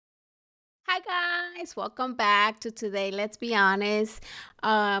Hi guys, welcome back to today. Let's be honest.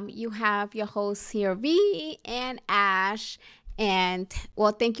 You have your hosts here, V and Ash, and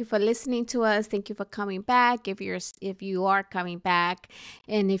well, thank you for listening to us. Thank you for coming back. If you are coming back,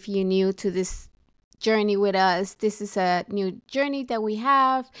 and if you're new to this journey with us. This is a new journey that we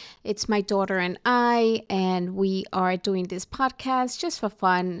have. It's my daughter and I, and we are doing this podcast just for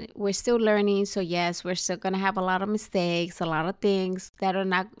fun. We're still learning, so yes, we're still going to have a lot of mistakes, a lot of things that are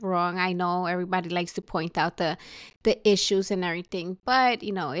not wrong. I know everybody likes to point out the issues and everything, but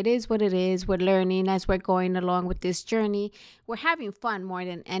it is what it is. We're learning as we're going along with this journey. We're having fun more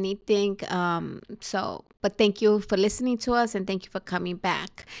than anything. But thank you for listening to us and thank you for coming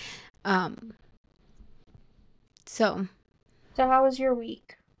back. Um, so So how was your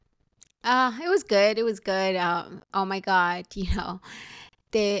week? it was good. It was good. Oh my God,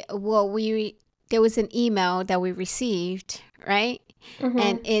 there was an email that we received, right?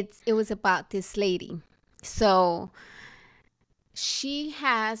 And Mhm. it was about this lady. So she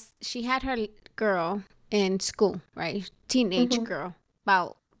had her girl in school, right? Teenage Mhm. girl,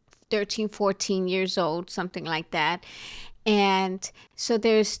 about 13, 14 years old, something like that. And so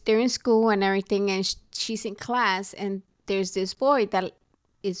they're in school and everything, and she's in class, and there's this boy that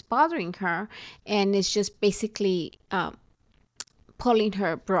is bothering her, and it's just basically pulling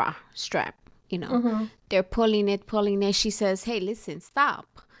her bra strap. You know, Mhm. they're pulling it. She says, "Hey, listen, stop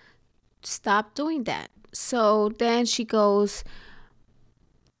doing that." So then she goes,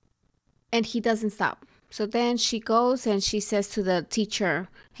 and he doesn't stop. So then she goes and she says to the teacher,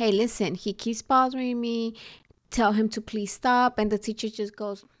 "Hey, listen, he keeps bothering me. Tell him to please stop." And the teacher just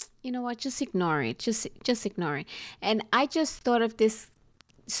goes, "You know what, just ignore it, just ignore it." And I just thought of this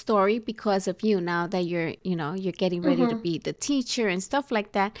story because of you. Now that you're getting ready to Mhm. be the teacher and stuff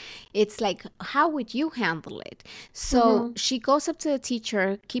like that, it's like, how would you handle it? So Mhm. she goes up to the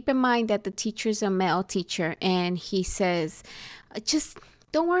teacher. Keep in mind that the teacher is a male teacher, and he says, just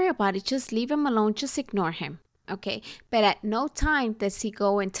don't worry about it, just leave him alone, just ignore him. Okay, but at no time does he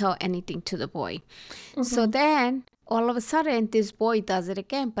go and tell anything to the boy. So Mhm. then all of a sudden this boy does it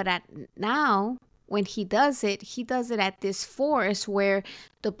again, but at now when he does it at this force where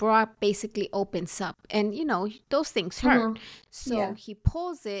the bra basically opens up, and those things hurt. Mhm. So Yeah. he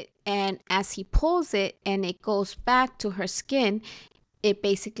pulls it, and as he pulls it and it goes back to her skin, it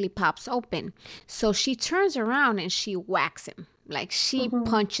basically pops open. So she turns around and she whacks him. Like, she Mhm.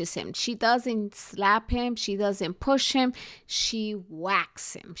 punches him. She doesn't slap him. She doesn't push him. She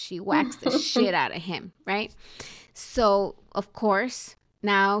whacks him. She whacks the shit out of him, right? So, of course,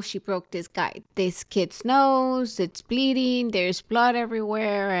 now she broke this kid's nose. It's bleeding. There's blood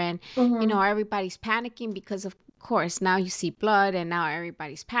everywhere. And, Mhm. everybody's panicking because, of course, now you see blood and now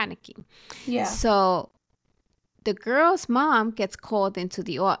everybody's panicking. Yeah. So the girl's mom gets called into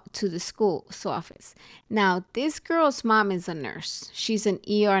to the school's office. Now, this girl's mom is a nurse. She's an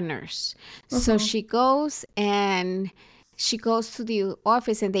ER nurse. So Mhm. she goes to the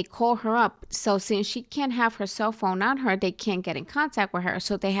office and they call her up. So since she can't have her cell phone on her, they can't get in contact with her.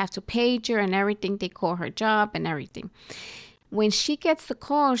 So they have to page her and everything. They call her job and everything. When she gets the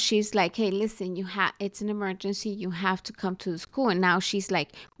call, she's like, "Hey, listen, it's an emergency. You have to come to the school." And now she's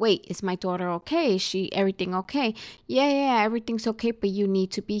like, "Wait, is my daughter okay? Is she everything okay?" "Yeah, yeah, everything's okay, but you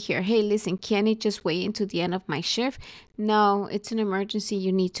need to be here." "Hey, listen, can it just wait until the end of my shift?" "No, it's an emergency.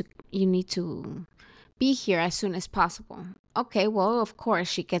 You need to be here as soon as possible." Okay, well, of course,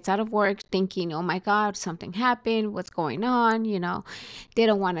 she gets out of work thinking, "Oh my God, something happened. What's going on?" They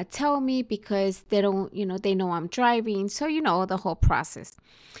don't want to tell me because they know I'm driving. So, the whole process.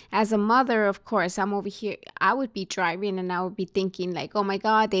 As a mother, of course, I'm over here. I would be driving and I would be thinking, like, "Oh my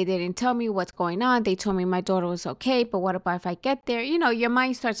God, they didn't tell me what's going on. They told me my daughter was okay, but what about if I get there?" Your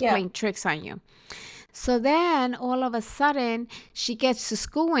mind starts Yeah. playing tricks on you. So then all of a sudden she gets to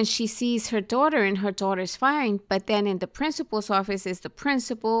school and she sees her daughter, and her daughter's fine. But then in the principal's office is the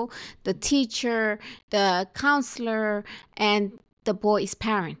principal, the teacher, the counselor, and the boy's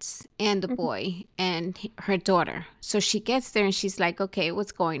parents, and the Mhm. boy and her daughter. So she gets there and she's like, "Okay,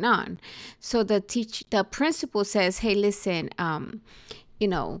 what's going on?" So the principal says, "Hey, listen, you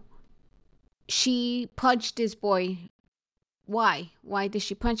know, she punched this boy. Why did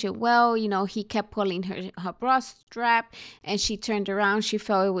she punch him?" "Well, he kept pulling her bra strap, and she turned around. She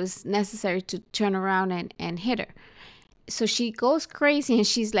felt it was necessary to turn around and hit her." So she goes crazy and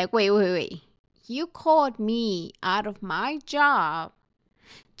she's like, "Wait, wait, wait. You called me out of my job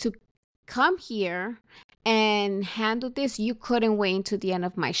to come here and handle this. You couldn't wait until the end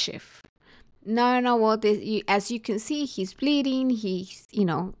of my shift." "No, no, no. Well, as you can see, he's bleeding.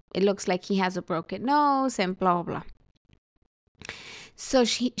 It looks like he has a broken nose and blah, blah, blah." So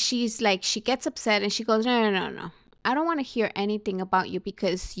she's like, she gets upset and she goes, no, no, no, no. I don't want to hear anything about you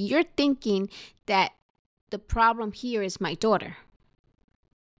because you're thinking that the problem here is my daughter.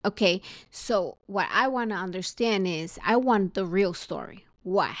 Okay, so what I want to understand is I want the real story.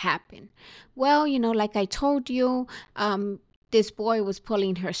 What happened? Well, like I told you, this boy was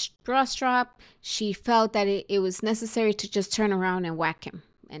pulling her bra strap. She felt that it was necessary to just turn around and whack him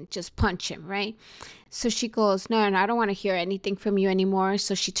and just punch him, right? So she goes, no, no, I don't want to hear anything from you anymore.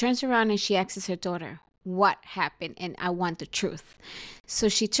 So she turns around and she asks her daughter, what happened? And I want the truth. So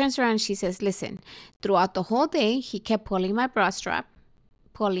she turns around and she says, listen, throughout the whole day, he kept pulling my bra strap,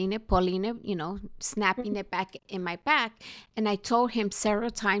 pulling it, snapping it back in my back. And I told him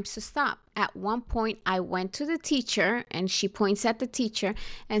several times to stop. At one point, I went to the teacher and she points at the teacher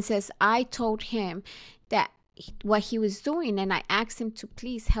and says, I told him that what he was doing, and I asked him to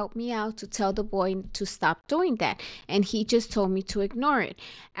please help me out to tell the boy to stop doing that, and he just told me to ignore it.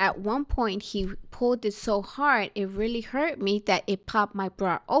 At one point he pulled it so hard it really hurt me that it popped my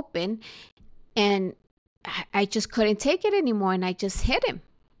bra open, and I just couldn't take it anymore and I just hit him,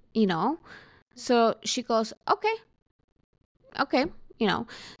 you know. So she goes, okay, okay,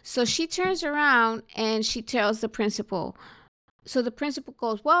 so she turns around and she tells the principal. So the principal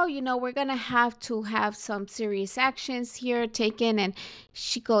goes, well, we're going to have some serious actions here taken. And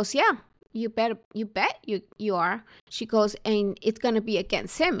she goes, yeah, you bet you are. She goes, and it's going to be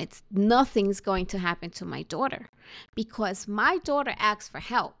against him. It's nothing's going to happen to my daughter because my daughter asked for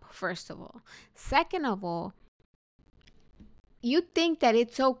help, first of all. Second of all, you think that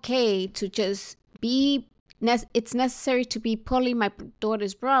it's okay to just it's necessary to be pulling my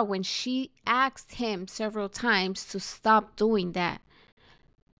daughter's bra when she asked him several times to stop doing that.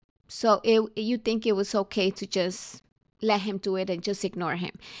 So you think it was okay to just let him do it and just ignore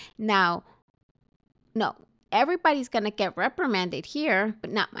him. Now, no, everybody's going to get reprimanded here,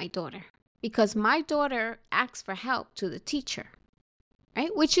 but not my daughter. Because my daughter asked for help to the teacher, right?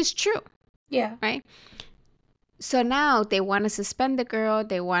 Which is true. Yeah. Right? So now they want to suspend the girl.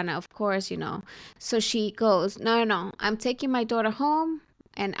 They want to, of course, So she goes, no, no, I'm taking my daughter home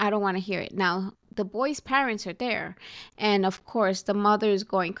and I don't want to hear it. Now, the boy's parents are there. And of course, the mother is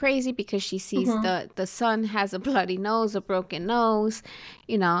going crazy because she sees the son has a bloody nose, a broken nose,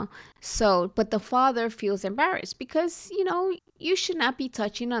 So, but the father feels embarrassed because, you should not be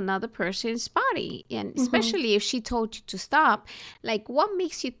touching another person's body. And especially if she told you to stop, like what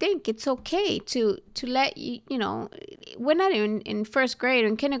makes you think it's okay to let you, we're not in first grade or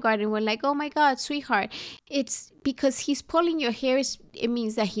in kindergarten. We're like, oh my God, sweetheart. It's because he's pulling your hair. It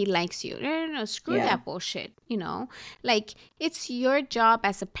means that he likes you. No, screw that bullshit. Like it's your job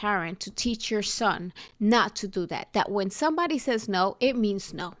as a parent to teach your son not to do that. That when somebody says no, it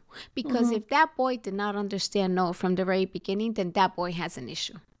means no. Because if that boy did not understand no from the very beginning, then that boy has an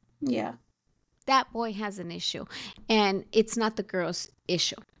issue. Yeah. That boy has an issue. And it's not the girl's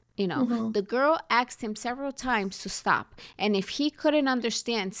issue. The girl asked him several times to stop. And if he couldn't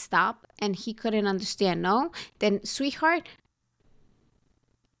understand stop and he couldn't understand no, then sweetheart,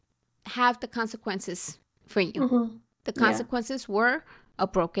 have the consequences for you. The consequences were a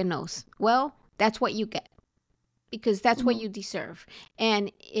broken nose. Well, that's what you get. Because that's what you deserve.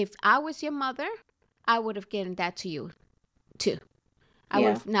 And if I was your mother, I would have given that to you too. I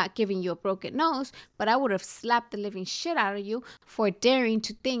would have not given you a broken nose, but I would have slapped the living shit out of you for daring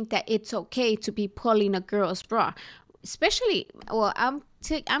to think that it's okay to be pulling a girl's bra. Especially, well, I'm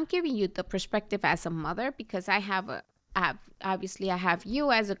giving you the perspective as a mother because I have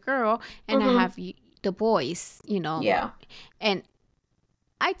you as a girl and I have the boys, Yeah. And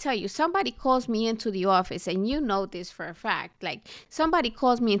I tell you, somebody calls me into the office, and you know this for a fact. Like somebody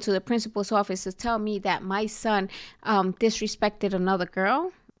calls me into the principal's office to tell me that my son disrespected another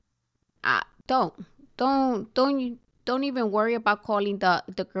girl. Don't even worry about calling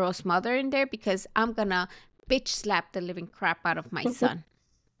the girl's mother in there because I'm gonna bitch slap the living crap out of my son.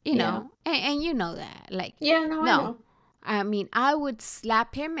 And you know that. Like No, I know. I mean, I would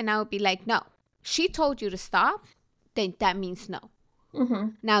slap him and I would be like, no, she told you to stop, then that means no.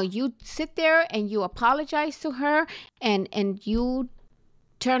 Now you sit there and you apologize to her and you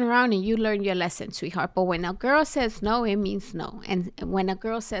turn around and you learn your lesson, sweetheart. But when a girl says no, it means no. And when a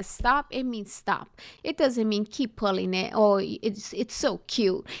girl says stop, it means stop. It doesn't mean keep pulling it or it's so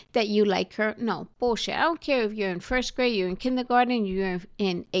cute that you like her. No, bullshit. I don't care if you're in first grade, you're in kindergarten, you're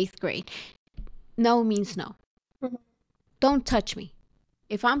in 8th grade. No means no. Don't touch me.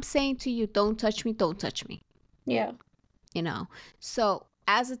 If I'm saying to you, don't touch me, don't touch me. Yeah. So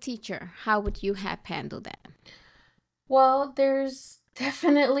as a teacher, how would you have handled that? Well, there's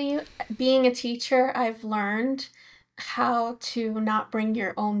definitely, being a teacher, I've learned how to not bring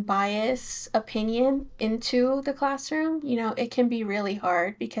your own bias opinion into the classroom. It can be really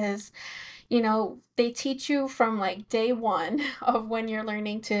hard because, they teach you from like day one of when you're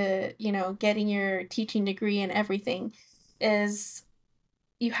learning to, getting your teaching degree and everything is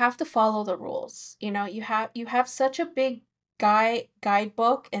you have to follow the rules. You have such a big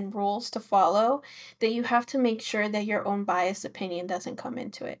guidebook and rules to follow that you have to make sure that your own biased opinion doesn't come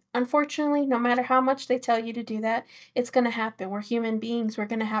into it. Unfortunately, no matter how much they tell you to do that, it's going to happen. We're human beings. We're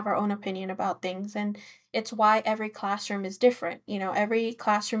going to have our own opinion about things, and it's why every classroom is different. Every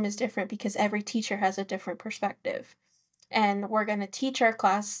classroom is different because every teacher has a different perspective. And we're going to teach our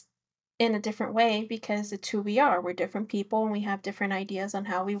class in a different way because it's who we are. We're different people and we have different ideas on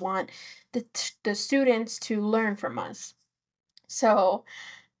how we want the students to learn from us. So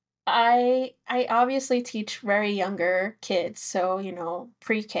I obviously teach very younger kids, so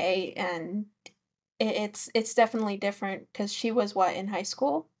pre-K, and it's definitely different because she was what, in high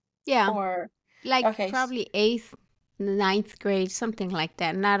school? Yeah, Or like okay, probably eighth, ninth grade, something like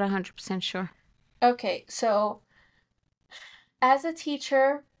that. Not 100% sure. okay, so as a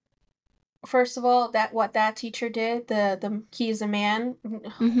teacher, first of all, that what that teacher did, the he's a man,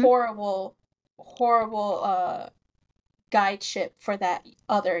 Mm-hmm. horrible, horrible guideship for that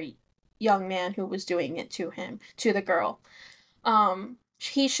other young man who was doing it to him, to the girl.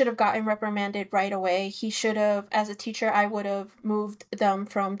 He should have gotten reprimanded right away. He should have, as a teacher, I would have moved them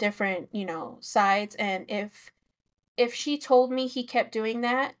from different, sides. And if she told me he kept doing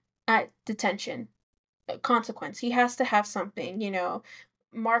that, at detention, consequence. He has to have something,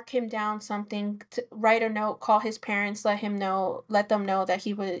 mark him down something, write a note, call his parents, let them know that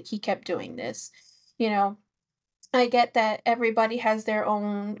he kept doing this. You know, I get that everybody has their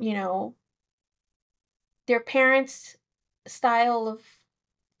own, their parents' style of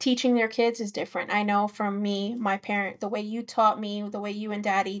teaching their kids is different. I know from me, my parent, the way you taught me, the way you and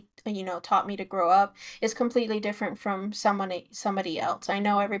daddy, taught me to grow up is completely different from somebody else. I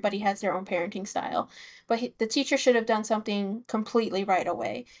know everybody has their own parenting style, but the teacher should have done something completely right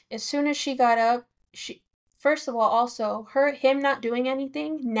away. As soon as she got up, she first of all, also him not doing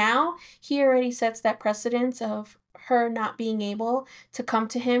anything, now he already sets that precedence of her not being able to come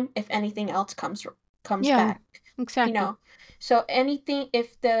to him if anything else comes Yeah, back. You exactly. know, so anything,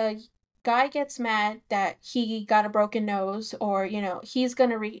 if the guy gets mad that he got a broken nose, or he's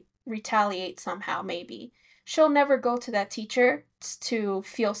gonna retaliate somehow, maybe she'll never go to that teacher to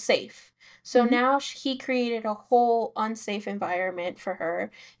feel safe. So Mm-hmm. now he created a whole unsafe environment for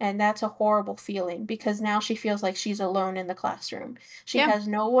her, and that's a horrible feeling because now she feels like she's alone in the classroom. She Yeah. has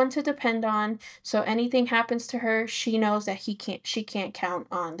no one to depend on, so anything happens to her, she knows that she can't count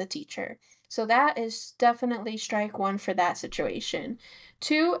on the teacher. So that is definitely strike one for that situation.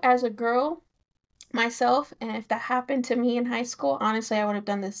 Two, as a girl myself, and if that happened to me in high school, honestly, I would have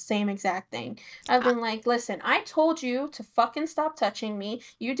done the same exact thing. I've Uh, been like, listen, I told you to fucking stop touching me.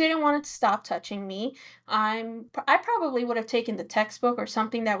 You didn't want to stop touching me. I probably would have taken the textbook or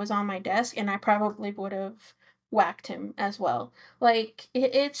something that was on my desk, and I probably would have whacked him as well. Like,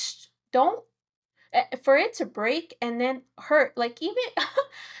 it's don't for it to break and then hurt. Like, even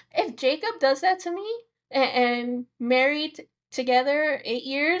if Jacob does that to me, and married together 8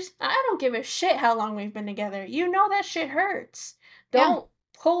 years, I don't give a shit how long we've been together. That shit hurts. yeah. Don't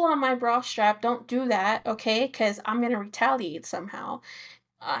pull on my bra strap. Don't do that, okay? Because I'm gonna retaliate somehow.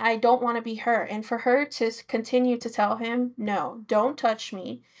 I don't want to be hurt. And for her to continue to tell him, no, don't touch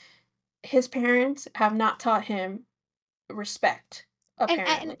me. His parents have not taught him respect,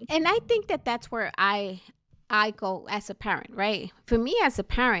 apparently. And I think that that's where I go as a parent, right? For me as a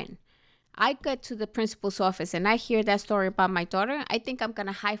parent, I get to the principal's office and I hear that story about my daughter. I think I'm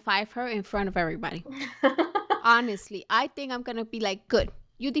gonna high five her in front of everybody. Honestly, I think I'm gonna be like, good.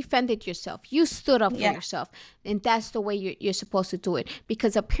 You defended yourself. You stood up for Yeah. yourself. And that's the way you're supposed to do it.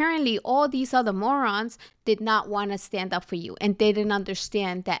 Because apparently, all these other morons did not want to stand up for you. And they didn't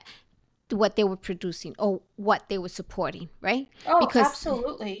understand that what they were producing or what they were supporting, right? Oh, Because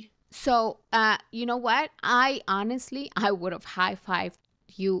absolutely. so, you know what? I honestly, I would have high fived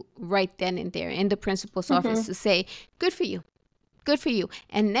you right then and there in the principal's office Mhm. to say, good for you. Good for you.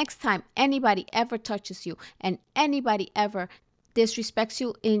 And next time anybody ever touches you and anybody ever disrespects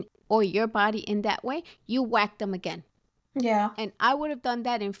you in or your body in that way, you whack them again. Yeah. And I would have done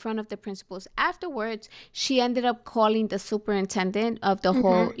that in front of the principals. Afterwards, she ended up calling the superintendent of the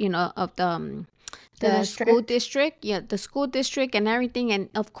whole, Mhm. of The the school district. district, yeah, the school district and everything. And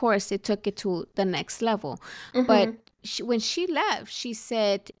of course, it took it to the next level. But Mhm. when she left, she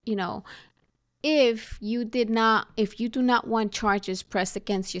said, if you do not want charges pressed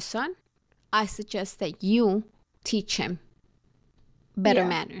against your son, I suggest that you teach him better Yeah.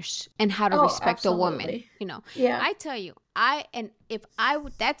 manners and how to Oh, respect a woman. absolutely. You know, Yeah. I tell you, I and if I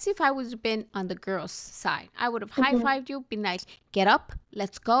would, that's if I was been on the girl's side, I would have high Mhm. fived you, been like, get up,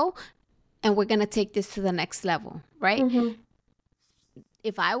 let's go, and we're gonna take this to the next level, right? Mhm.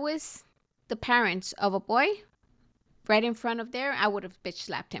 If I was the parents of a boy right in front of there, I would have bitch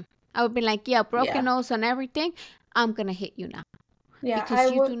slapped him. I would be like, yeah, broken Yeah. nose and everything. I'm gonna hit you now Yeah, I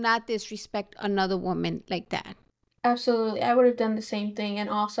because you do would not disrespect another woman like that. absolutely. I would have done the same thing, and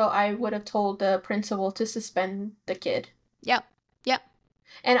also I would have told the principal to suspend the kid. Yep, yep,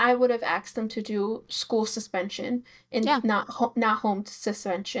 And I would have asked them to do school suspension and yeah. not home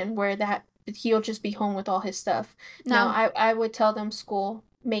suspension, where that he'll just be home with all his stuff. No, No, I would tell them school,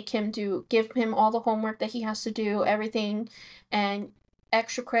 make him give him all the homework that he has to do, everything, and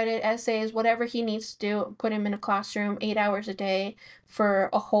extra credit, essays, whatever he needs to do, put him in a classroom 8 hours a day for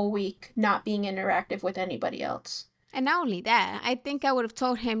a whole week, not being interactive with anybody else. and not only that, I think I would have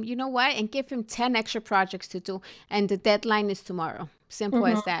told him, you know what, and give him 10 extra projects to do, and the deadline is tomorrow. Simple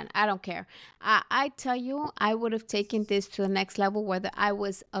as Mm-hmm. that. I don't care. I tell you, I would have taken this to the next level, whether I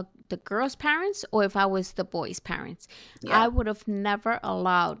was the girl's parents or if I was the boy's parents. I Yeah. would have never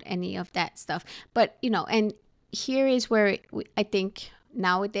allowed any of that stuff. But, and here is where I think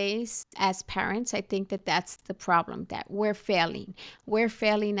nowadays as parents, I think that that's the problem, that we're failing. We're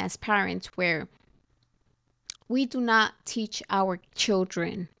failing as parents where we do not teach our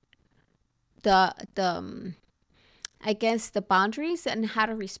children the I guess the boundaries and how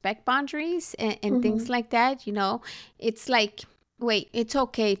to respect boundaries and things Mm-hmm. like that. It's like, wait, it's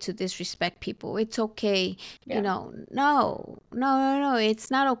okay to disrespect people. It's okay, Yeah. no, no, no, no. It's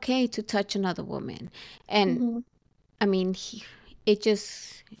not okay to touch another woman. And Mm-hmm. I mean, it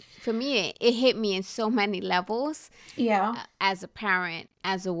just, for me, it hit me in so many levels, Yeah. as a parent,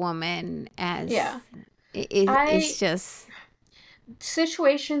 as a woman, as Yeah. it's I just,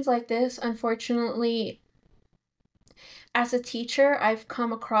 situations like this, unfortunately, as a teacher, I've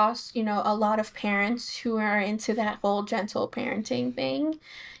come across, a lot of parents who are into that whole gentle parenting thing.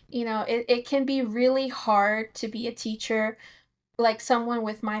 It can be really hard to be a teacher, like someone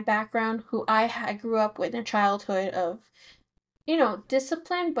with my background who I grew up with in childhood of,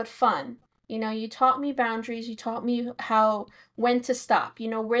 discipline but fun. You taught me boundaries, you taught me how when to stop,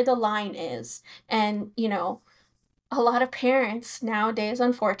 where the line is. And, a lot of parents nowadays,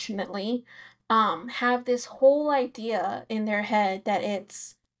 unfortunately, have this whole idea in their head that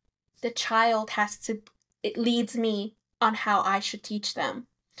it's the child has to, it leads me on how I should teach them.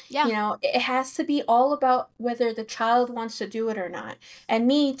 yeah, It has to be all about whether the child wants to do it or not. And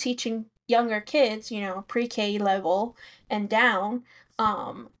me teaching younger kids, pre-K level and down,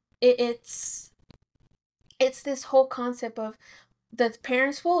 um, it, it's this whole concept of the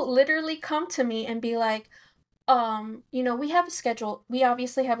parents will literally come to me and be like, we have a schedule. We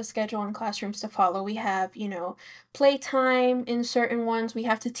obviously have a schedule in classrooms to follow. We have, playtime in certain ones. We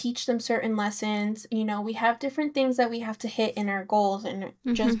have to teach them certain lessons. We have different things that we have to hit in our goals and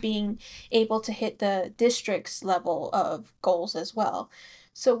hmm, just being able to hit the district's level of goals as well.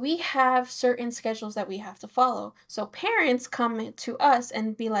 So we have certain schedules that we have to follow. So parents come to us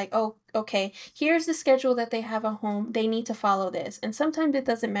and be like, "Oh, okay, here's the schedule that they have at home. They need to follow this." And sometimes it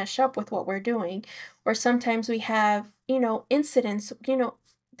doesn't mesh up with what we're doing, or sometimes we have, incidents,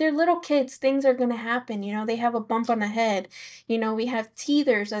 they're little kids, things are going to happen, they have a bump on the head. We have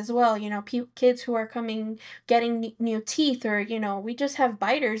teethers as well, kids who are coming, getting new teeth, or, we just have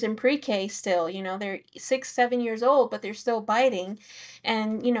biters in pre-K still, they're 6, 7 years old, but they're still biting.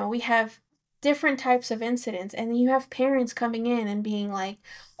 And, we have different types of incidents, and then you have parents coming in and being like,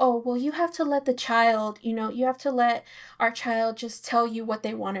 oh, well, you have to let the child, you have to let our child just tell you what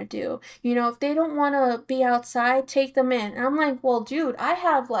they want to do. If they don't want to be outside, take them in. And I'm like, well, dude, I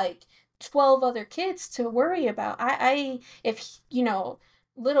have like 12 other kids to worry about. If,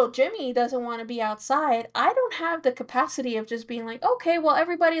 little Jimmy doesn't want to be outside, I don't have the capacity of just being like, okay, well,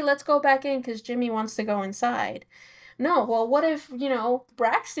 everybody, let's go back in because Jimmy wants to go inside. No, well, what if,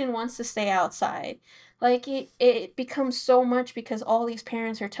 Braxton wants to stay outside? Like, it becomes so much because all these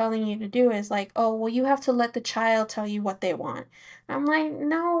parents are telling you to do is like, oh, well, you have to let the child tell you what they want. I'm like,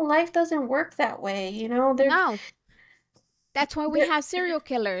 no, life doesn't work that way. no. That's why we They're, have serial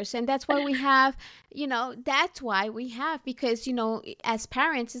killers, and that's why we have, that's why we have, because, as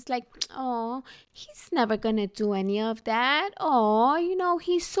parents, it's like, oh, he's never gonna do any of that. Oh,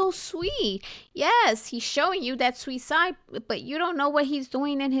 he's so sweet. Yes, he's showing you that sweet side, but you don't know what he's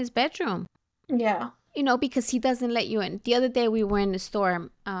doing in his bedroom. yeah. Because he doesn't let you in. The other day we were in the store,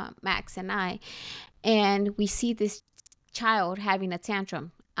 Max and I, and we see this child having a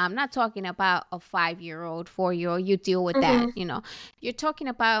tantrum. I'm not talking about a 5-year-old, 4-year-old. You deal with that, Mhm. you know. You're talking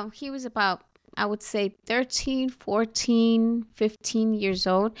about, he was about, I would say 13, 14, 15 years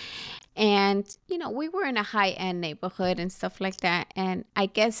old. And, you know, we were in a high end neighborhood and stuff like that. And I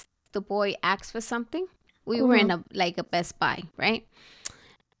guess the boy asked for something. We were in Mhm. a like a Best Buy, right?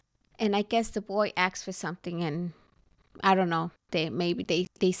 And I guess the boy asked for something, and I don't know.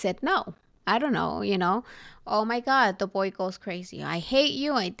 They said no. I don't know, you know. Oh my God, the boy goes crazy. I hate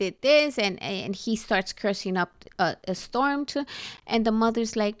you. I did this, and he starts cursing up a storm to, and the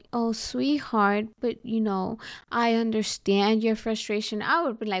mother's like, "Oh, sweetheart, but you know, I understand your frustration." I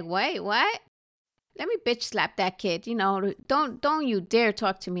would be like, "Wait, what? Let me bitch slap that kid. You know, don't you dare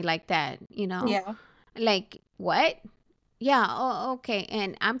talk to me like that. You know, Yeah. like what?" Yeah, oh, okay.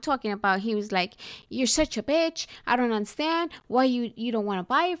 And I'm talking about, he was like, "You're such a bitch. I don't understand why you don't want to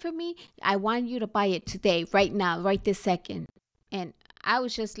buy it for me. I want you to buy it today, right now, right this second." And I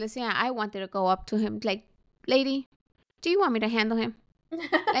was just listening. I wanted to go up to him like, "Lady, do you want me to handle him?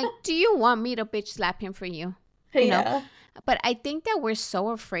 Like, do you want me to bitch slap him for you?" You know? Yeah. But I think that we're so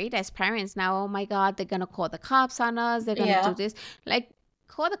afraid as parents now. Oh my God, they're gonna call the cops on us. They're gonna do Yeah. this. Like,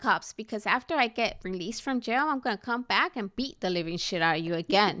 call the cops, because after I get released from jail, I'm gonna come back and beat the living shit out of you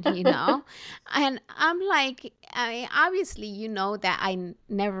again. You know, and I'm like, I mean, obviously, you know that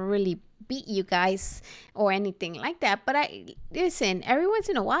never really beat you guys or anything like that. But I listen. Every once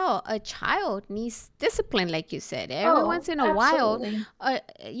in a while, a child needs discipline, like you said. Every once Oh, in a while, absolutely.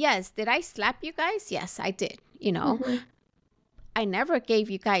 yes. Did I slap you guys? Yes, I did. You know, Mhm. I never gave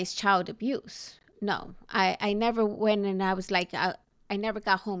you guys child abuse. No, I never went and I was like, I never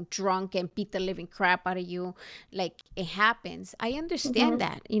got home drunk and beat the living crap out of you. Like, it happens. I understand Mhm.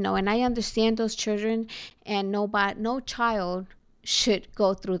 that, you know, and I understand those children, and no child should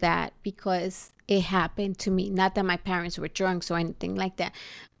go through that, because it happened to me. Not that my parents were drunks or anything like that,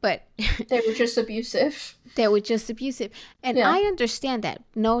 but They were just abusive. they were just abusive. And Yeah. I understand that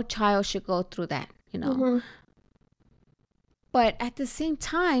no child should go through that, you know. Mhm. But at the same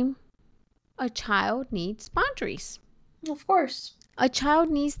time, a child needs boundaries. Of course. A child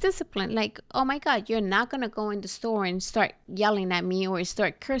needs discipline. Like, oh my God, you're not going to go in the store and start yelling at me or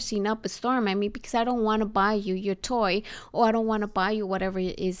start cursing up a storm at me because I don't want to buy you your toy, or I don't want to buy you whatever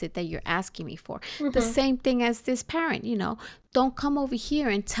it is that you're asking me for. The Mhm. same thing as this parent, you know. Don't come over here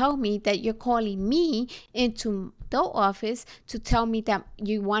and tell me that you're calling me into the office to tell me that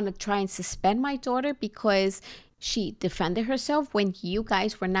you want to try and suspend my daughter because she defended herself when you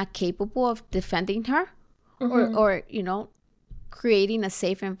guys were not capable of defending her, Mhm. or you know, creating a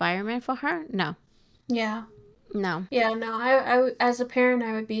safe environment for her. No, Yeah. no. Yeah, no, as a parent,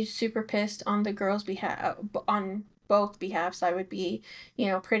 I would be super pissed on the girls' behalf, on both behalves. I would be,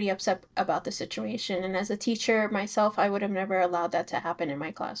 pretty upset about the situation. And as a teacher myself, I would have never allowed that to happen in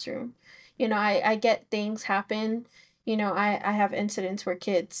my classroom. I get things happen. I have incidents where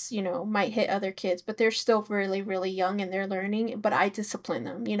kids, might hit other kids, but they're still really, really young and they're learning. But I discipline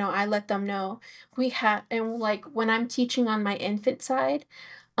them. I let them know and like when I'm teaching on my infant side,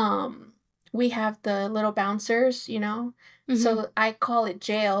 um, we have the little bouncers, Mm-hmm. so I call it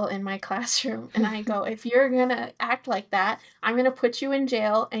jail in my classroom, and I go, "If you're gonna act like that, I'm gonna put you in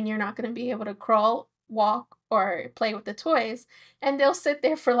jail, and you're not gonna be able to crawl, walk, or play with the toys." And they'll sit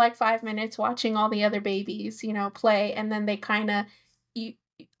there for like 5 minutes watching all the other babies, play, and then they kinda you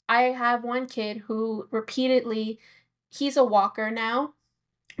I have one kid who repeatedly he's a walker now,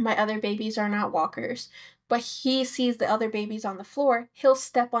 my other babies are not walkers, but he sees the other babies on the floor, he'll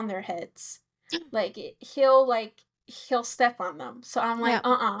step on their heads. He'll step on them. So I'm like,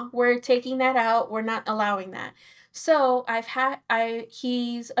 Yeah. we're taking that out. We're not allowing that. So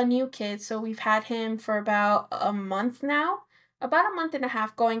he's a new kid, so we've had him for about a month now, about a month and a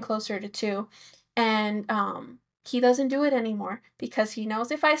half, going closer to 2. And he doesn't do it anymore because he knows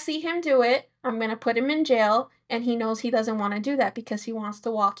if I see him do it, I'm going to put him in jail. And he knows he doesn't want to do that because he wants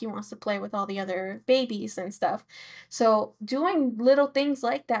to walk, he wants to play with all the other babies and stuff. So, doing little things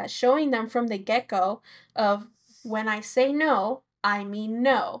like that, showing them from the get go of when I say no, I mean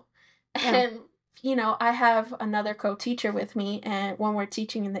no. Yeah. And, I have another co teacher with me, and when we're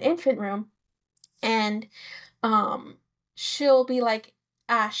teaching in the infant room, and um she'll be like,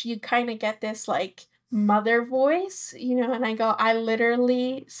 "Ash, you kind of get this like mother voice," and I go, "I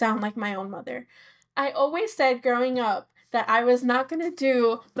literally sound like my own mother." I always said growing up that I was not going to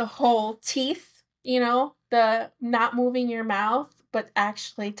do the whole teeth, the not moving your mouth but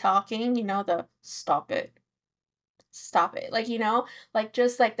actually talking, the stop it, like, like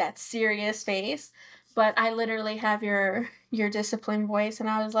just like that serious face. but I literally have your discipline voice." And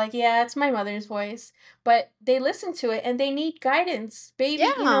I was like, "Yeah, it's my mother's voice." But they listen to it and they need guidance. Baby,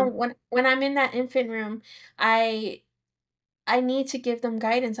 Yeah. when I'm in that infant room, I I need to give them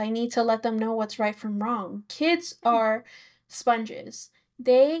guidance. I need to let them know what's right from wrong. Kids are sponges.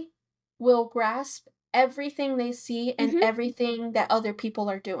 They will grasp everything they see and Mm-hmm. everything that other people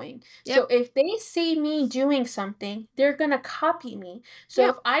are doing. So Yep. if they see me doing something, they're going to copy me. So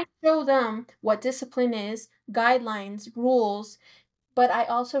Yep. if I show them what discipline is, guidelines, rules, but I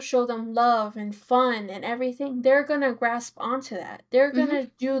also show them love and fun and everything, they're gonna grasp onto that. They're Mm-hmm. gonna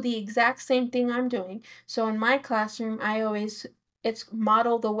do the exact same thing I'm doing. So in my classroom, it's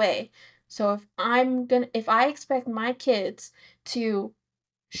model the way. So if I expect my kids to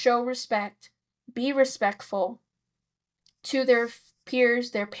show respect, be respectful to their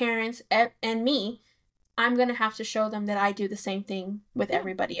peers, their parents, and me, I'm gonna have to show them that I do the same thing with Yeah.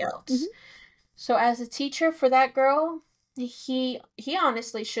 everybody Mm-hmm. else. So as a teacher for that girl, he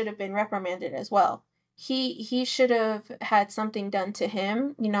honestly should have been reprimanded as well. He should have had something done to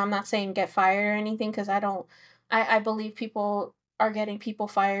him. I'm not saying get fired or anything because I believe people are getting people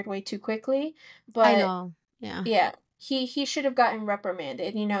fired way too quickly. I But know. Yeah. yeah, he should have gotten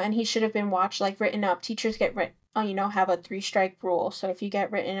reprimanded, and he should have been watched, like, written up. Teachers get have a three-strike rule. So if you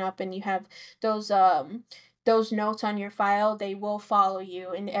get written up and you have those those notes on your file, they will follow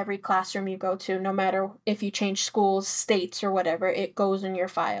you in every classroom you go to, no matter if you change schools, states, or whatever, it goes in your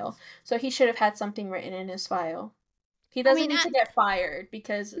file. So he should have had something written in his file. He I doesn't mean, need I to get fired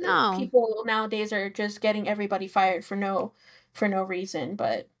because no. people nowadays are just getting everybody fired for no reason,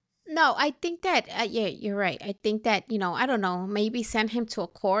 but No, I think that yeah, you're right. I think that, I don't know, maybe send him to a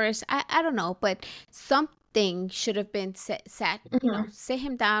course. I don't know, but something should have been mhm. sit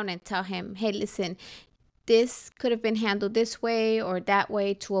him down and tell him, "Hey, listen, this could have been handled this way or that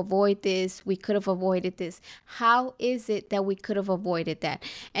way to avoid this. We could have avoided this. How is it that we could have avoided that?"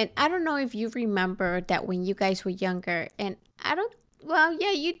 And I don't know if you remember that when you guys were younger, and I don't, well,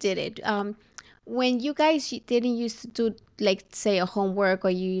 yeah, you did it. When you guys didn't used to do, like, say, a homework, or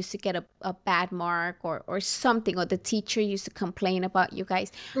you used to get a bad mark, or something, or the teacher used to complain about you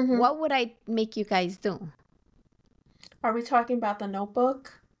guys, Mhm. what would I make you guys do? Are we talking about the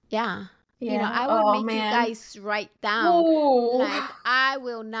Notebook? Yeah. Yeah. I would Oh, make you man. guys write down, Ooh. like, I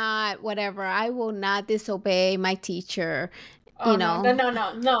will not, whatever, I will not disobey my teacher, you Oh, no, no, know.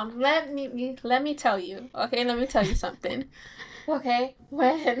 no, no, no. Let me tell you. Okay, let me tell you something. Okay,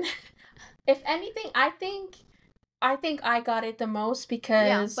 when if anything, I think I got it the most Yeah,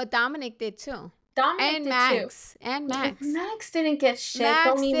 because but Dominic did too. Dominic And did too. Max. And Max. Max didn't get shit.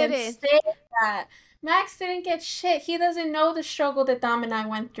 Don't Max did even it. say that. Max didn't get shit. He doesn't know the struggle that Dom and I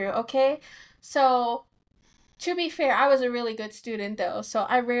went through, okay? So to be fair, I was a really good student though, so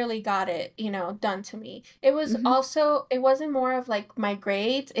I rarely got it, done to me. Mhm. It wasn't more of like my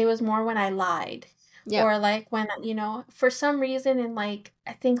grades, it was more when I lied. Yep. Or like when, for some reason in like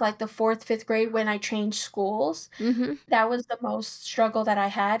I think like the 4th, 5th grade when I changed schools, Mhm. that was the most struggle that I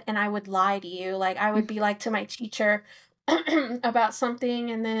had, and I would lie to you. Like I Mm. would be like to my teacher about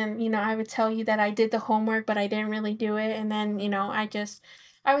something, and then, I would tell you that I did the homework, but I didn't really do it, and then,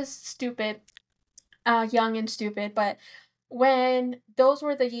 I was stupid, young and stupid, but when those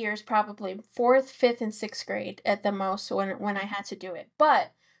were the years, probably 4th, 5th, and 6th grade at the most when I had to do it.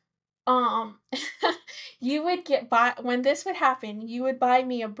 But um you would get buy when this would happen, you would buy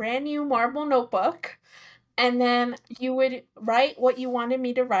me a brand new marble notebook, and then you would write what you wanted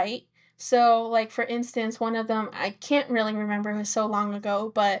me to write. So, like, for instance, one of them, I can't really remember, it was so long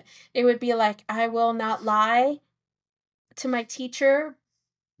ago, but it would be like, I will not lie to my teacher,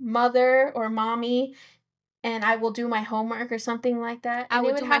 mother, or mommy, and I will do my homework or something like that. I And it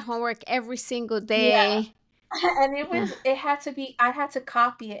would would do my have homework every single yeah. day. And Yeah. it had to be I had to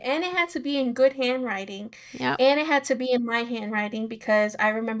copy it, and it had to be in good handwriting, Yep. and it had to be in my handwriting because I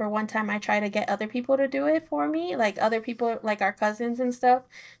remember one time I tried to get other people to do it for me, like other people, like our cousins and stuff,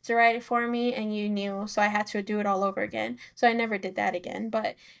 to write it for me, and you knew, so I had to do it all over again. So I never did that again,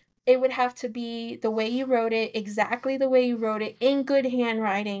 but it would have to be the way you wrote it, exactly the way you wrote it, in good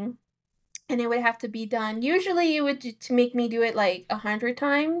handwriting, and it would have to be done. Usually you would to make me do it like 100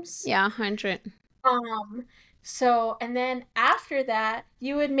 times. Yeah, 100. Um, and then after that,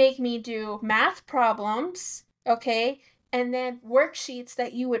 you would make me do math problems, okay? And then worksheets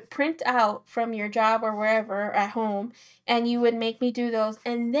that you would print out from your job or wherever at home, and you would make me do those.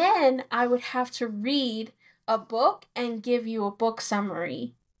 And then I would have to read a book and give you a book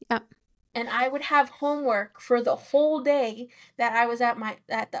summary. Yep. And I would have homework for the whole day that I was at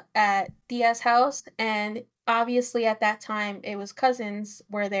Dia's house, and obviously at that time it was cousins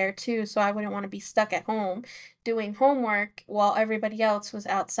were there too, so I wouldn't want to be stuck at home doing homework while everybody else was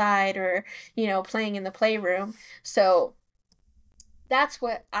outside or, playing in the playroom. So that's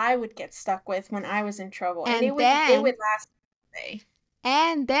what I would get stuck with when I was in trouble. And And it would then last all day.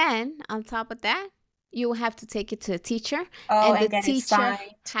 And then on top of that, you will have to take it to a teacher, Oh, and the and get it teacher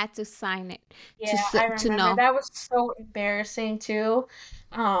signed. had to sign it Yeah, I to remember know. that was so embarrassing too.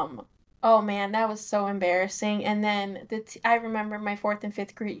 Um, oh man, that was so embarrassing. And then I remember my fourth and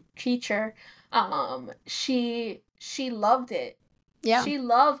fifth grade teacher. She loved it. Yeah, She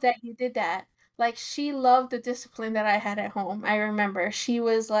loved that you did that. Like she loved the discipline that I had at home. I remember she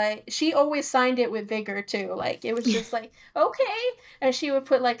was like she always signed it with vigor too. Like it was just like, "Okay." And she would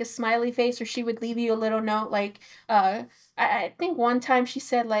put like a smiley face or she would leave you a little note like uh I think one time she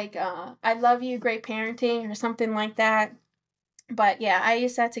said like I love you, great parenting or something like that. But yeah, I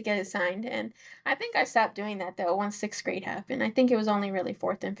used to have to get it signed and I think I stopped doing that though once sixth grade happened. I think it was only really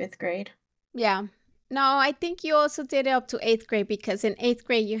fourth and fifth grade. yeah. No, I think you also did it up to eighth grade because in eighth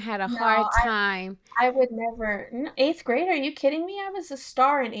grade you had a No, hard time. I would never. Eighth grade? Are you kidding me? I was a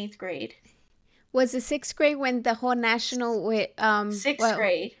star in eighth grade. Was it sixth grade when the whole national with Sixth well,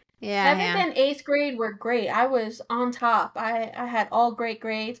 grade. yeah, Seventh yeah. and eighth grade were great. I was on top. I had all great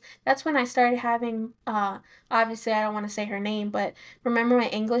grades. That's when I started having obviously I don't want to say her name, but remember my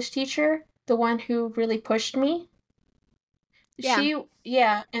English teacher, the one who really pushed me? Yeah.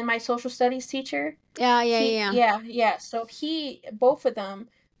 Yeah, and my social studies teacher. Yeah, yeah, yeah. Yeah. So both of them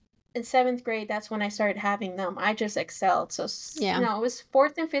in seventh grade, that's when I started having them. I just excelled. So, Yeah. it was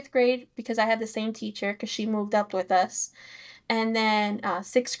fourth and fifth grade because I had the same teacher because she moved up with us. And then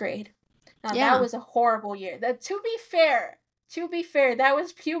sixth grade. Now, that Yeah. was a horrible year. To be fair, that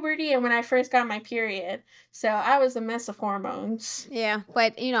was puberty and when I first got my period. So I was a mess of hormones. Yeah.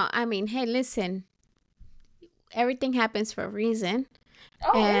 But I mean, hey, listen, everything happens for a reason.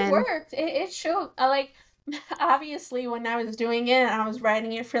 Oh, it And worked. It showed. I like, obviously, when I was doing it, I was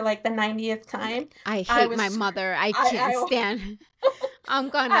writing it for like the 90th time. I I hate my was, mother. I can't I, stand. I'm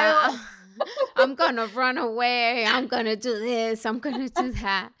I, gonna I'm gonna run away. I'm gonna do this. I'm gonna do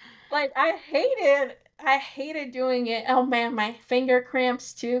that. like I hated doing it. Oh man, my finger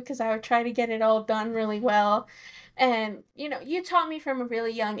cramps too because I would try to get it all done really well. And you taught me from a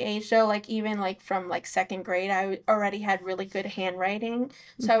really young age though, like even like from like second grade, already had really good handwriting.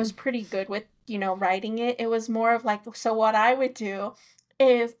 So I Mhm. was pretty good with, writing it. It was more of like so what I would do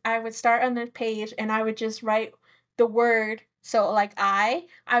is I would start on the page and I would just write the word. So like I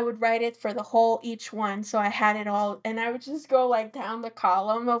would write it for the whole each one. So I had it all and I would just go like down the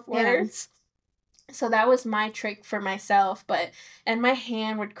column of Yeah. words. So that was my trick for myself, but and my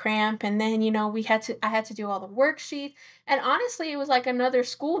hand would cramp and then I had to do all the worksheets. And honestly, it was like another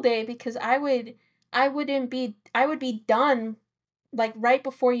school day because I would be done like right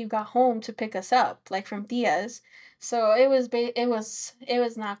before you got home to pick us up, like from Diaz. So it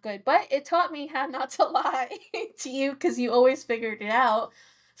was not good, but it taught me how not to lie to you because you always figured it out.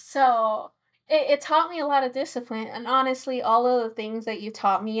 So it taught me a lot of discipline, and honestly, all of the things that you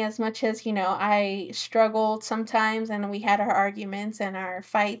taught me, as much as I struggled sometimes, and we had our arguments and our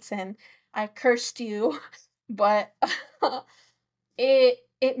fights, and I cursed you, but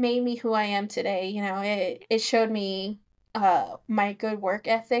it made me who I am today. It showed me my good work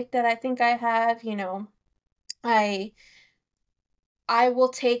ethic that I think I have. I I will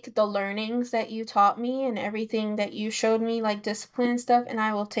take the learnings that you taught me and everything that you showed me, like discipline and stuff, and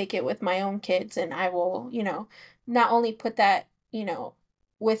I will take it with my own kids and I will, not only put that,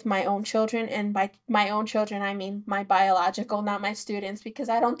 with my own children, and by my own children I mean my biological, not my students, because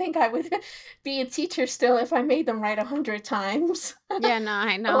I don't think I would be a teacher still if I made them write 100 times Yeah, no,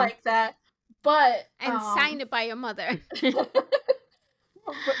 I know. like that. But And sign it by your mother.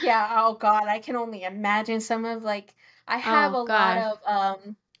 but yeah, oh god, I can only imagine some of like I have Oh a lot God.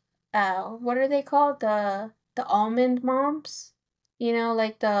 of what are they called? The almond moms?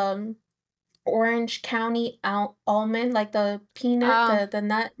 Like the Orange County almond, like the peanut, Oh, the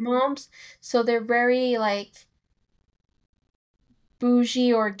nut moms. So they're very like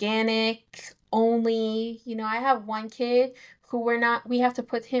bougie, organic only. I have one kid who we have to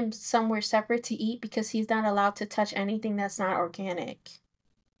put him somewhere separate to eat because he's not allowed to touch anything that's not organic.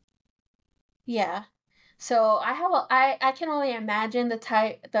 Yeah. So I can only imagine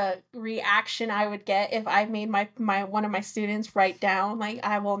the reaction I would get if I made my one of my students write down like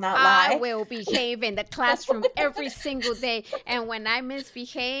I will not I lie. will behave in the classroom every single day. And when I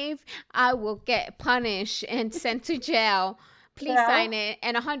misbehave, I will get punished and sent to jail. Please Yeah. sign it.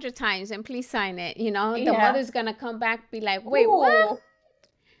 And 100 times, and please sign it. The Yeah. mother's gonna come back, be like, wait, what? Ooh.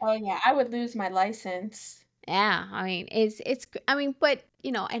 Oh yeah, I would lose my license. Yeah, I mean, I mean, but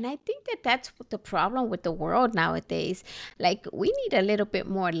and I think that that's what the problem with the world nowadays. Like, we need a little bit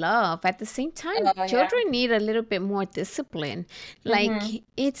more love. At the same time, Oh yeah. children need a little bit more discipline. Mm-hmm. Like,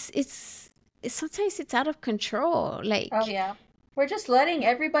 sometimes it's out of control. Oh Like, yeah. We're just letting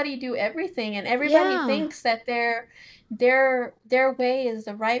everybody do everything, and everybody yeah, thinks that their way is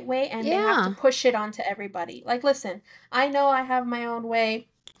the right way, and they have to yeah, push it onto everybody. Like, listen, I know I have my own way.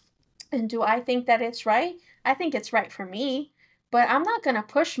 And do I think that it's right? I think it's right for me, but I'm not gonna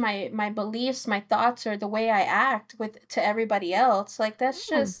push my beliefs, my thoughts, or the way I act with to everybody else. Like, that's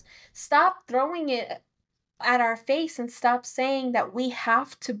yeah, just stop throwing it at our face and stop saying that we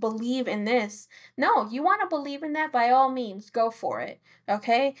have to believe in this. No, you want to believe in that, by all means, go for it.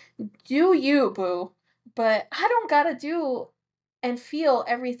 Okay? Do you, boo. But I don't gotta do and feel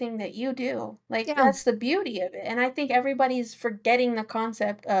everything that you do. Like, yeah. that's the beauty of it. And I think everybody's forgetting the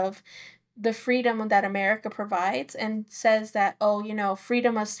concept of the freedom that America provides and says that, oh,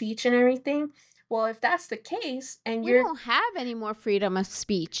 freedom of speech and everything. Well, if that's the case, and We you're don't have any more freedom of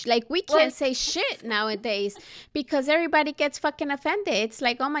speech. Like, we can't like, say shit nowadays because everybody gets fucking offended. It's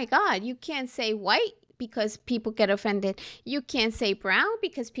like, oh my God, you can't say white because people get offended. You can't say brown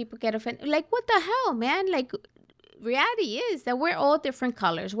because people get offended. Like, what the hell, man? Like, reality is that we're all different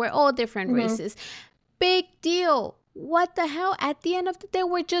colors, we're all different mhm, races. Big deal. What the hell? At the end of the day,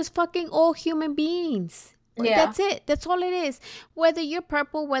 we're just fucking all human beings. yeah. That's it. That's all it is. Whether you're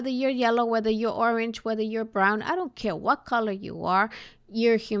purple, whether you're yellow, whether you're orange, whether you're brown, I don't care what color you are,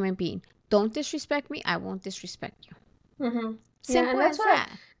 you're a human being. Don't disrespect me, I won't disrespect you. Mhm. Yeah, Simple and that's as what that.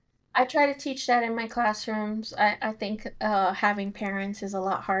 I try to teach that in my classrooms. I think having parents is a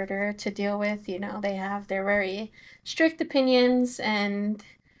lot harder to deal with. They have their very strict opinions, and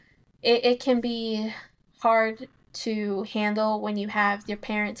it can be hard to handle when you have your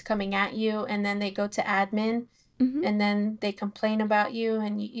parents coming at you and then they go to admin Hmm. and then they complain about you,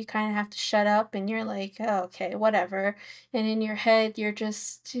 and you kind of have to shut up, and you're like, oh, okay, whatever. And in your head you're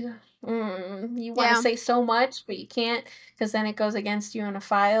just you want to Yeah, say so much but you can't, because then it goes against you in a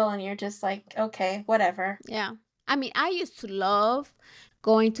file, and you're just like, okay, whatever. yeah. I mean, I used to love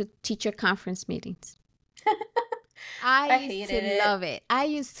going to teacher conference meetings. I I used to hated it. love it. I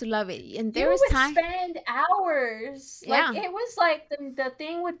used to love it. And there You was would time. spend hours. Like, Yeah. it was like the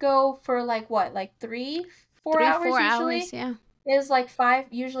thing would go for like what, like 3, 4 Three, hours 4 hours. usually. Yeah. It was like 5,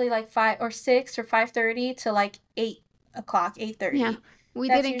 usually like 5 or 6 or 5:30 to like 8 o'clock, Yeah. 8:30. We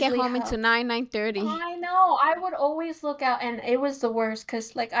That's didn't get usually home until how. 9, 9:30. I know. I would always look out, and it was the worst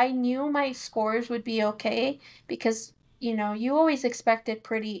because, like, I knew my scores would be okay because, you always expected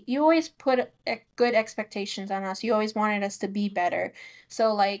you always put good expectations on us. You always wanted us to be better.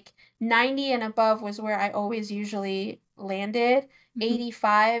 So, like, 90 and above was where I always usually landed. Hmm.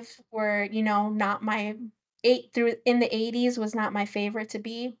 85 were, not my eight through in the 80s was not my favorite to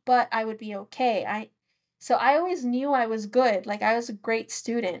be, but I would be okay. So I always knew I was good. Like, I was a great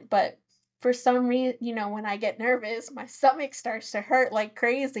student, but for some reason, when I get nervous, my stomach starts to hurt like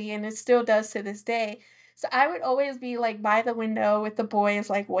crazy, and it still does to this day. So I would always be like by the window with the boys,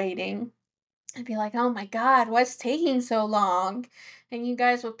 like waiting. I'd be like, oh my God, what's taking so long? And you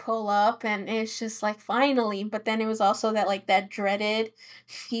guys would pull up, and it's just like, finally. But then it was also that dreaded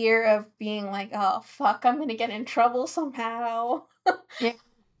fear of being like, oh fuck, I'm gonna get in trouble somehow. Yeah.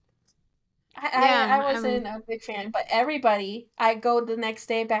 I Yeah. I wasn't mean, a big fan, but everybody, I go the next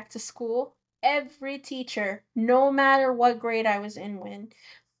day back to school. Every teacher, no matter what grade I was in when,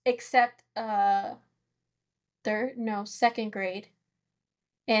 except third, no, second grade,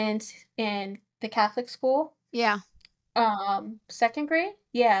 and in the Catholic school. yeah. Second grade,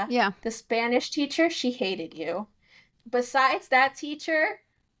 yeah, Yeah. the Spanish teacher, she hated you. Besides that teacher,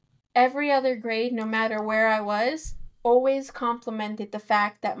 every other grade, no matter where I was, always complimented the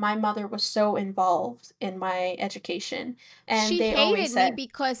fact that my mother was so involved in my education. And She they always hated me said,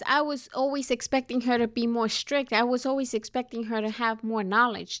 because I was always expecting her to be more strict. I was always expecting her to have more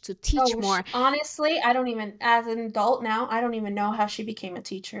knowledge, to teach oh, more. honestly, I don't even, as an adult now, I don't even know how she became a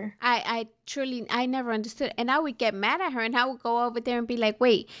teacher. I truly, I never understood. And I would get mad at her and I would go over there and be like,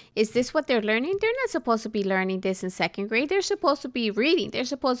 wait, is this what they're learning? They're not supposed to be learning this in second grade. They're supposed to be reading. They're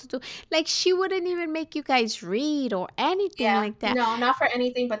supposed to do, like, she wouldn't even make you guys read or anything Yeah, like that. no, not for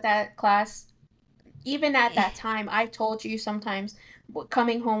anything but that class. Even at that time, I told you sometimes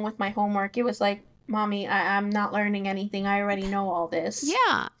coming home with my homework, it was like, Mommy, I'm not learning anything. I already know all this.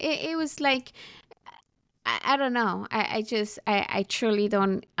 Yeah, it was like, I don't know. I truly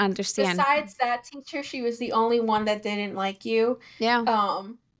don't understand. Besides that teacher, she was the only one that didn't like you. Yeah.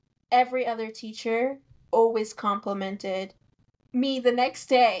 Um, every other teacher always complimented me the next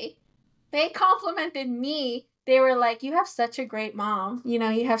day. They complimented me. They were like, "You have such a great mom. You know,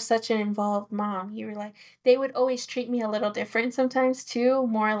 you have such an involved mom." You were like, they would always treat me a little different sometimes too,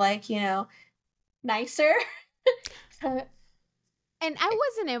 more like, nicer. And I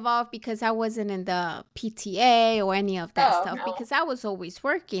wasn't involved because I wasn't in the PTA or any of that Oh, stuff no. because I was always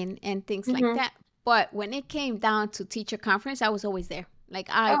working and things like Mhm. that. But when it came down to teacher conference, I was always there. Like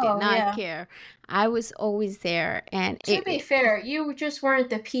I did Oh, not yeah. care. I was always there, and To be fair, you just weren't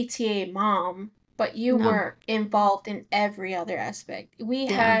the PTA mom, but you no, were involved in every other aspect. We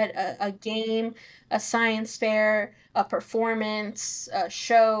yeah. had a game, a science fair, a performance, a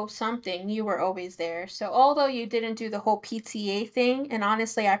show, something. You were always there. So, although you didn't do the whole PTA thing, and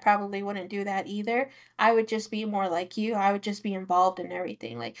honestly, I probably wouldn't do that either, I would just be more like you. I would just be involved in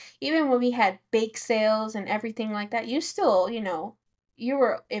everything. Like, even when we had bake sales and everything like that, you still, you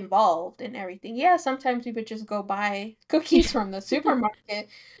were involved in everything. Yeah, sometimes we would just go buy cookies from the supermarket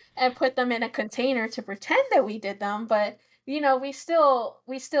and put them in a container to pretend that we did them, but we still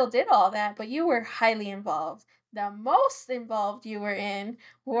did all that, but you were highly involved. The most involved you were in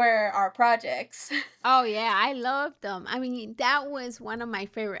were our projects. Oh yeah, I loved them. I mean, that was one of my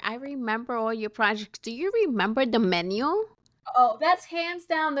favorite. I remember all your projects. Do you remember the menu? Oh, that's hands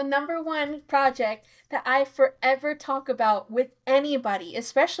down the number one project that I forever talk about with anybody,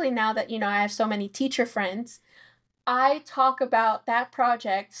 especially now that, I have so many teacher friends. I talk about that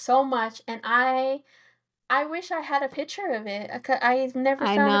project so much, and I wish I had a picture of it. I've never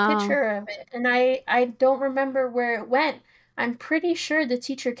I found a know. picture of it, and I don't remember where it went. I'm pretty sure the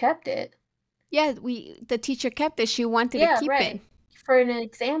teacher kept it. Yeah, we the teacher kept it. She wanted to Yeah, keep it. right. For an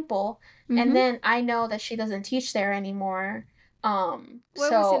example, and Mhm. then I know that she doesn't teach there anymore. Well, it was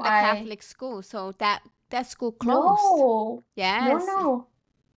So in the I Catholic school, so that school closed. no, no, Yes. no,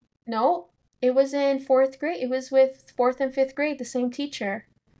 no. It was in fourth grade. It was with fourth and fifth grade, the same teacher.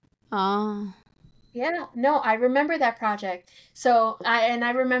 Oh. Yeah, no, I remember that project.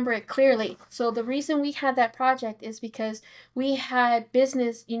 I remember it clearly. So the reason we had that project is because we had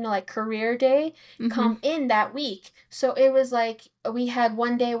business, like career day Mhm. come in that week. So it was like we had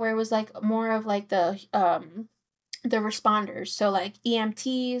one day where it was like more of like the responders. So like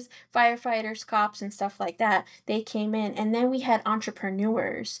EMTs, firefighters, cops and stuff like that. They came in, and then we had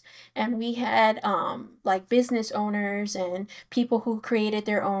entrepreneurs, and we had like business owners and people who created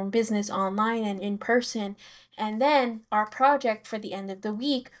their own business online and in person. And then our project for the end of the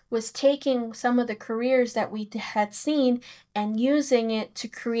week was taking some of the careers that we had seen and using it to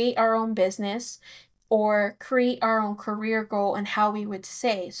create our own business or create our own career goal and how we would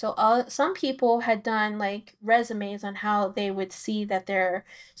say. So some people had done like resumes on how they would see that they're.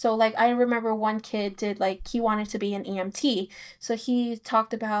 So like I remember one kid did like he wanted to be an EMT. So he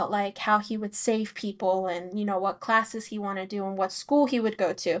talked about like how he would save people and what classes he wanted to do and what school he would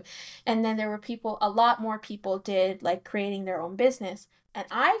go to. And then there were people, a lot more people did like creating their own business. And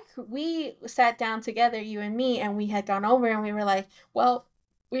we sat down together, you and me, and we had gone over and we were like, well,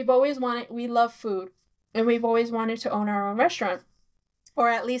 we love food and we've always wanted to own our own restaurant, or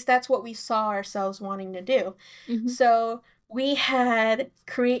at least that's what we saw ourselves wanting to do. Mhm. So we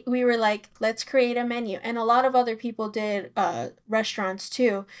were like, let's create a menu. And a lot of other people did restaurants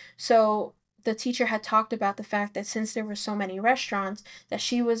too. So the teacher had talked about the fact that since there were so many restaurants that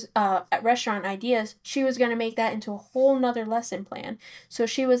she was at restaurant ideas, she was going to make that into a whole nother lesson plan. So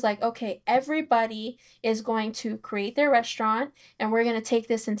she was like, okay, everybody is going to create their restaurant and we're going to take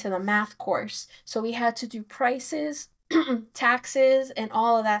this into the math course. So we had to do prices, taxes, and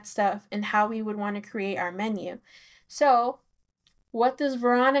all of that stuff, and how we would want to create our menu. So, what does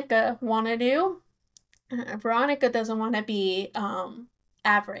Veronica want to do? Veronica doesn't want to be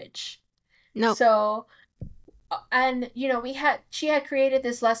average. No. So, and she had created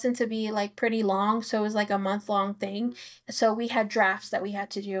this lesson to be like pretty long, so it was like a month-long thing. So we had drafts that we had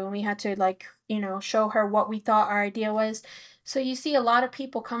to do, and we had to like show her what we thought our idea was. So you see a lot of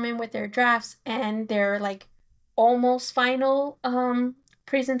people come in with their drafts and they're like almost final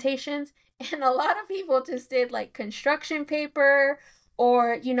presentations, and a lot of people just did like construction paper,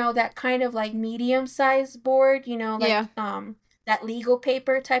 or that kind of like medium sized board, Yeah. like that legal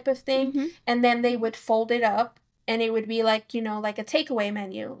paper type of thing, Mhm. and then they would fold it up and it would be like, like a takeaway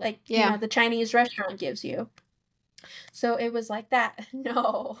menu, like, Yeah. the Chinese restaurant gives you. So it was like that.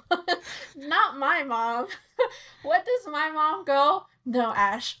 No, not my mom. What does my mom go? No,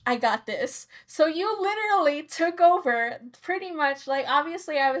 Ash, I got this. So you literally took over pretty much. Like,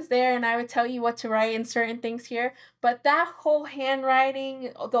 obviously, I was there and I would tell you what to write and certain things here, but that whole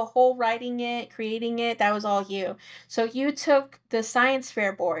handwriting, the whole writing it, creating it, that was all you. So you took the science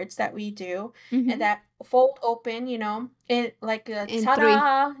fair boards that we do and Mm-hmm. that fold open, it like a In three.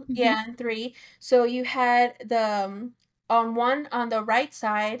 ta-da, Mm-hmm. yeah, and three. So you had the on one on the right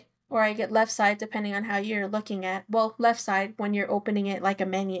side, or I get left side depending on how you're looking at. Well, left side when you're opening it like a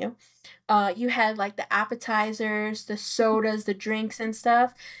menu. You had like the appetizers, the sodas, the drinks and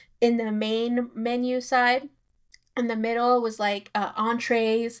stuff in the main menu side. In the middle was like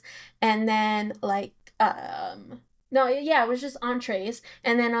entrees, and then like no, yeah, it was just entrees,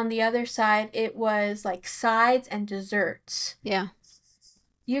 and then on the other side it was like sides and desserts. Yeah.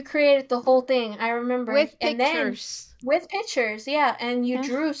 You created the whole thing, I remember. With And then pictures. with pictures, yeah, and you Yeah.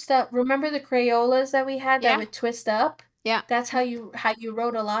 drew stuff. Remember the Crayolas that we had that Yeah. would twist up? Yeah. That's how you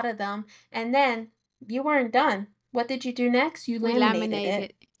wrote a lot of them. And then you weren't done. What did you do next? You We laminated it.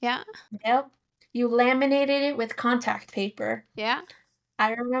 laminated. Yeah. Yep. You laminated it with contact paper. Yeah.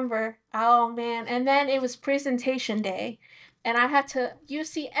 I remember. Oh man. And then it was presentation day. And I had to, you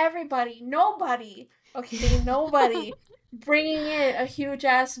see everybody, nobody, okay, nobody bringing in a huge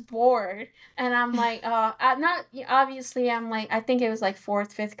ass board. And I'm like, I'm not, obviously, I'm like, I think it was like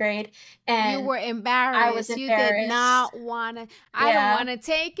fourth, fifth grade. You And were I was embarrassed. You did embarrassed. not want to. I don't Yeah. want to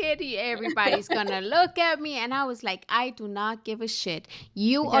take it. Everybody's going to look at me. And I was like, I do not give a shit.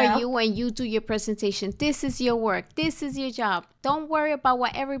 You are Yeah. you and you do your presentation. This is your work. This is your job. Don't worry about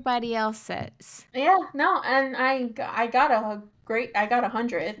what everybody else says. Yeah. No. And I got a great, I got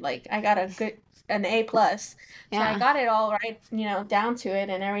 100. Like, I got an A plus. So I Yeah. got it all right, down to it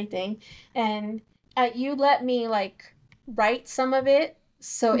and everything. And you let me like write some of it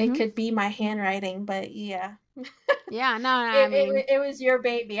so it Mm-hmm. could be my handwriting. But yeah, Yeah. No, no, I mean, it was your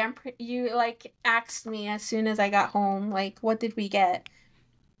baby. You like asked me as soon as I got home, like, what did we get?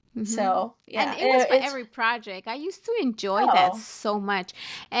 mm-hmm. So And yeah, it was for it's every project. I used to enjoy that oh so much.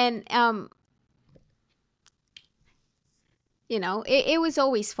 And, it was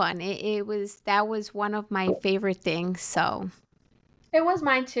always fun. That was one of my favorite things. So, it was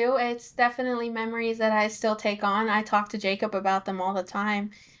mine too. It's definitely memories that I still take on. I talk to Jacob about them all the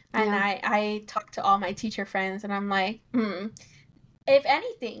time. And yeah. I talk to all my teacher friends and I'm like, If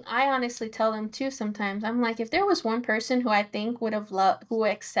anything, I honestly tell them too sometimes. I'm like, if there was one person who I think would have loved, who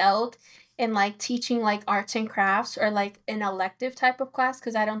excelled in like teaching like arts and crafts or like an elective type of class,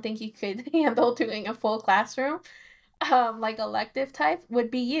 because I don't think you could handle doing a full classroom, like elective type,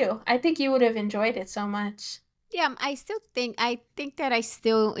 would be you. I think you would have enjoyed it so much. Yeah, I think that I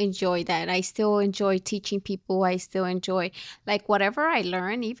still enjoy that. I still enjoy teaching people. I still enjoy like whatever I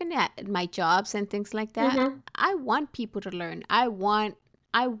learn, even at my jobs and things like that. Mm-hmm. I want people to learn. I want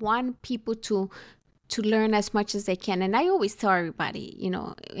people to learn as much as they can. And I always tell everybody,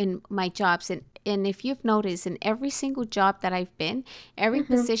 in my jobs, and if you've noticed, in every single job that I've been, every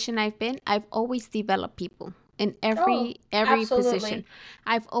Mm-hmm. position I've been, I've always developed people in Oh, every position. absolutely.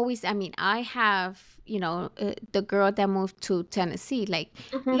 I've always, I mean, I have, the girl that moved to Tennessee, like,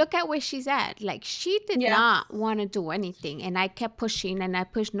 Mm-hmm. look at where she's at. Like, she did Yeah. not want to do anything. And I kept pushing and I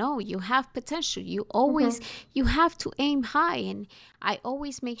pushed, no, you have potential. Mm-hmm. You have to aim high. And I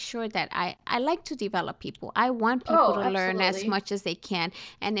always make sure that I like to develop people. I want people Oh, to learn as absolutely. much as they can.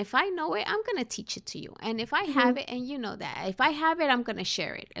 And if I know it, I'm going to teach it to you. And if I have Mm-hmm. it, and you know that, if I have it, I'm going to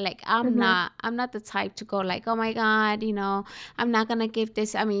share it. Like, Mm-hmm. I'm not the type to go like, oh my God, I'm not going to give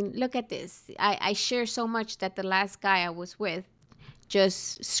this. I mean, look at this. I share so much that the last guy I was with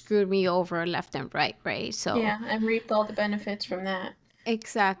just screwed me over left and right, right? So, Yeah, and reaped all the benefits from that.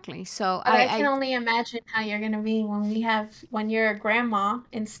 exactly. So, But I can only imagine how you're gonna be when you're a grandma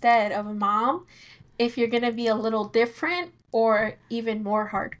instead of a mom, if you're gonna be a little different or even more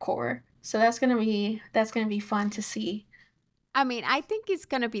hardcore. So that's gonna be fun to see. I mean, I think it's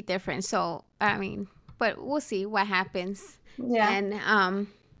going to be different. So, I mean, but we'll see what happens. Yeah, And,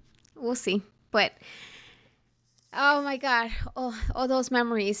 we'll see. But oh my God, all those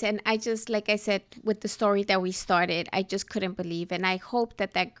memories. And I just, like I said, with the story that we started, I just couldn't believe. And I hope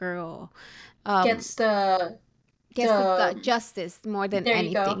that that girl um, gets the gets the the justice more than there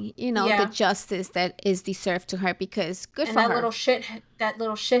you go. anything, the Yeah, justice that is deserved to her, because good and for her. that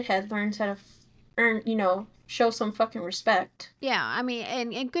little shithead learns how to earn, show some fucking respect. Yeah, I mean,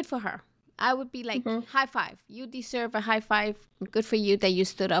 and good for her. I would be like, Mhm. high five. You deserve a high five. Good for you that you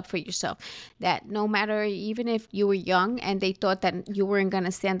stood up for yourself. That no matter, even if you were young and they thought that you weren't going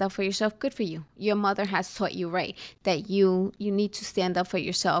to stand up for yourself, good for you. Your mother has taught you right that you need to stand up for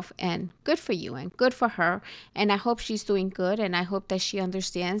yourself, and good for you and good for her. And I hope she's doing good, and I hope that she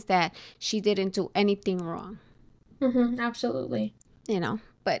understands that she didn't do anything wrong, Mhm. Absolutely.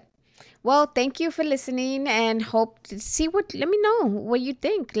 but well, thank you for listening, and hope to see what, let me know what you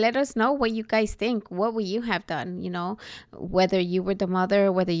think. Let us know what you guys think. What would you have done? Whether you were the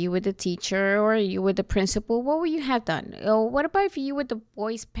mother, whether you were the teacher, or you were the principal, what would you have done? Or what about if you were the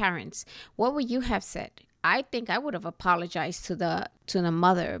boy's parents? What would you have said? I think I would have apologized to the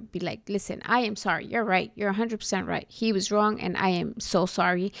mother. Be like, listen, I am sorry. You're right. You're 100% right. He was wrong, and I am so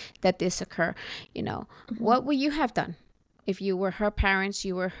sorry that this occurred. Mhm. What would you have done? If you were her parents,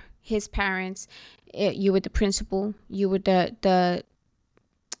 you were his parents, you were the principal, you were the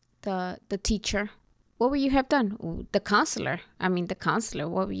teacher, what would you have done? The counselor,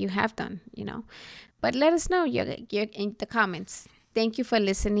 what would you have done? But let us know, you're in the comments. Thank you for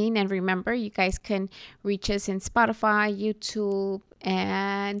listening, and remember, you guys can reach us in Spotify, YouTube,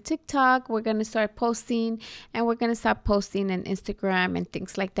 and TikTok. We're gonna start posting, and we're gonna start posting on Instagram and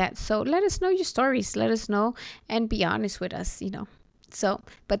things like that. So let us know your stories. Let us know, and be honest with us. So,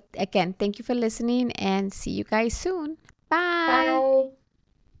 but again, thank you for listening, and see you guys soon. Bye. Bye.